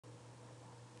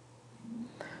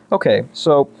Okay,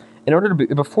 so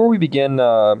before we begin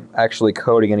actually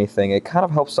coding anything, it kind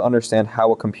of helps to understand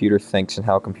how a computer thinks and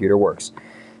how a computer works.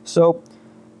 So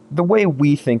the way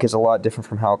we think is a lot different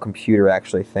from how a computer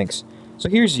actually thinks. So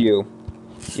here's you.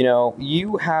 You know,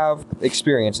 you have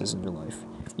experiences in your life.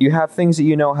 You have things that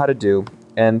you know how to do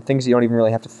and things that you don't even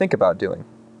really have to think about doing.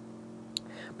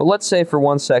 But let's say for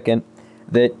 1 second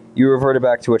that you reverted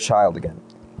back to a child again,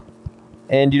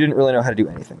 and you didn't really know how to do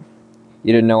anything.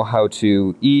 You didn't know how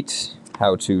to eat,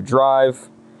 how to drive,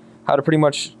 how to pretty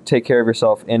much take care of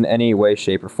yourself in any way,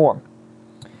 shape, or form.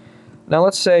 Now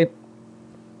let's say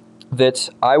that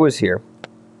I was here,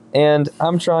 and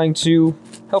I'm trying to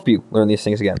help you learn these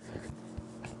things again.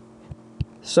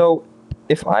 So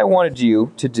if I wanted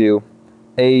you to do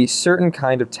a certain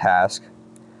kind of task,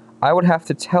 I would have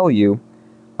to tell you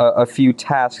a few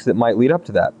tasks that might lead up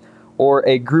to that, or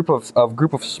a group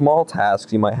of small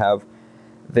tasks you might have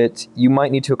that you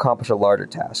might need to accomplish a larger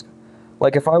task.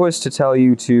 Like if I was to tell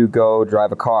you to go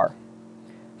drive a car,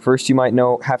 first you might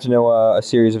have to know a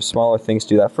series of smaller things to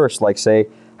do that first, like say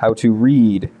how to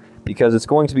read, because it's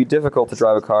going to be difficult to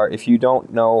drive a car if you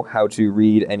don't know how to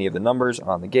read any of the numbers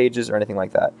on the gauges or anything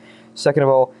like that. Second of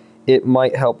all, it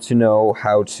might help to know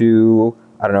how to,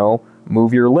 I don't know,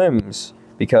 move your limbs,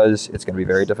 because it's going to be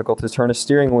very difficult to turn a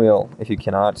steering wheel if you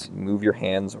cannot move your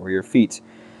hands or your feet.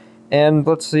 And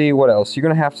let's see what else. You're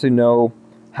going to have to know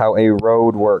how a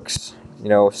road works, you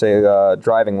know, say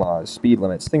driving laws, speed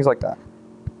limits, things like that.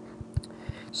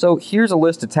 So here's a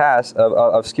list of tasks,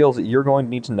 of skills that you're going to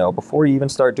need to know before you even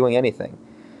start doing anything.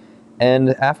 And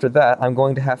after that, I'm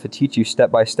going to have to teach you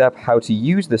step by step how to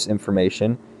use this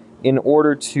information in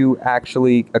order to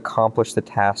actually accomplish the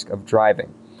task of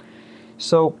driving.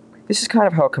 So this is kind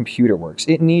of how a computer works.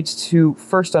 It needs to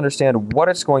first understand what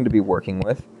it's going to be working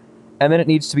with, and then it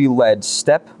needs to be led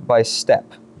step by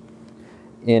step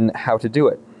in how to do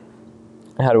it,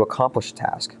 and how to accomplish a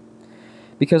task.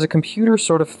 Because a computer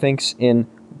sort of thinks in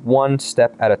one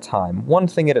step at a time, one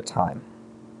thing at a time.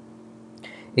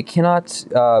 It cannot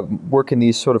work in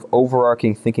these sort of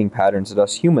overarching thinking patterns that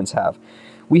us humans have.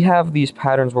 We have these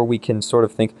patterns where we can sort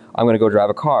of think, I'm going to go drive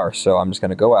a car, so I'm just going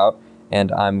to go out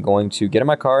and I'm going to get in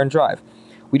my car and drive.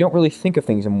 We don't really think of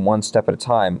things in one step at a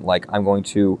time, like I'm going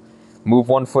to move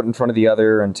one foot in front of the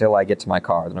other until I get to my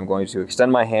car. Then I'm going to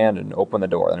extend my hand and open the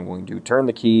door. Then I'm going to turn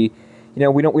the key. You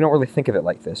know, we don't really think of it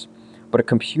like this. But a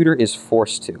computer is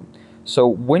forced to. So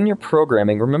when you're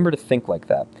programming, remember to think like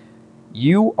that.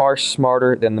 You are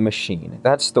smarter than the machine.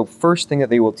 That's the first thing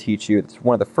that they will teach you. It's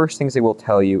one of the first things they will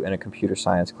tell you in a computer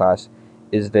science class,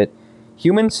 is that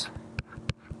humans,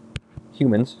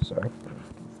 sorry,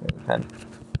 pen,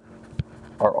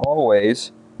 are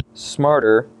always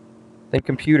smarter than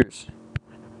computers.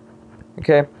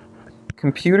 Okay?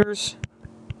 Computers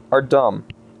are dumb.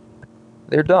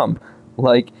 They're dumb.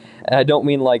 Like, and I don't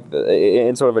mean like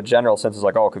in sort of a general sense, it's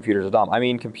like, oh, computers are dumb. I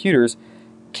mean, computers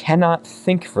cannot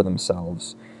think for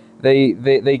themselves.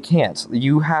 They can't.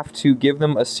 You have to give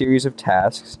them a series of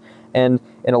tasks, and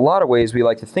in a lot of ways, we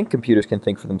like to think computers can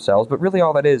think for themselves, but really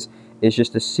all that is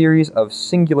just a series of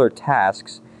singular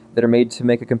tasks that are made to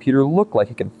make a computer look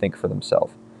like it can think for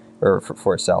themselves, or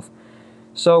for itself.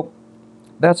 So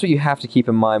that's what you have to keep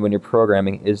in mind when you're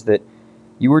programming, is that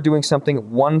you are doing something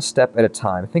one step at a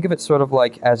time. Think of it sort of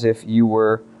like as if you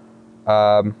were,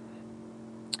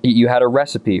 you had a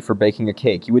recipe for baking a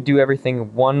cake. You would do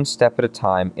everything one step at a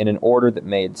time in an order that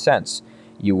made sense.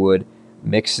 You would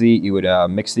mix the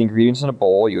ingredients in a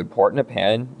bowl. You would pour it in a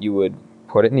pan. You would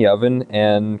put it in the oven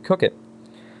and cook it.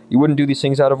 You wouldn't do these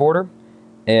things out of order,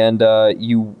 and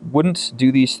you wouldn't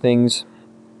do these things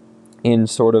in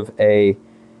sort of a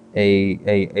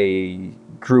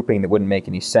grouping that wouldn't make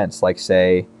any sense. Like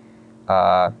say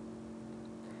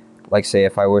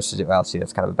if I was to do, well, see,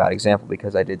 that's kind of a bad example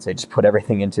because I did say just put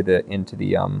everything into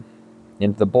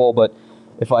the bowl. But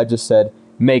if I just said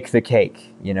make the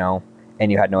cake, you know,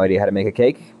 and you had no idea how to make a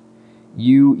cake,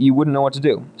 you wouldn't know what to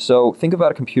do. So think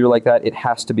about a computer like that. It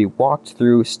has to be walked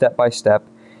through step by step.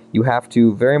 You have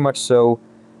to very much so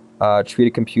treat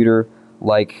a computer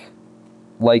like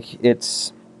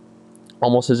it's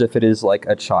almost as if it is like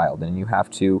a child, and you have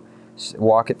to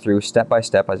walk it through step by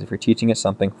step as if you're teaching it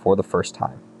something for the first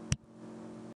time.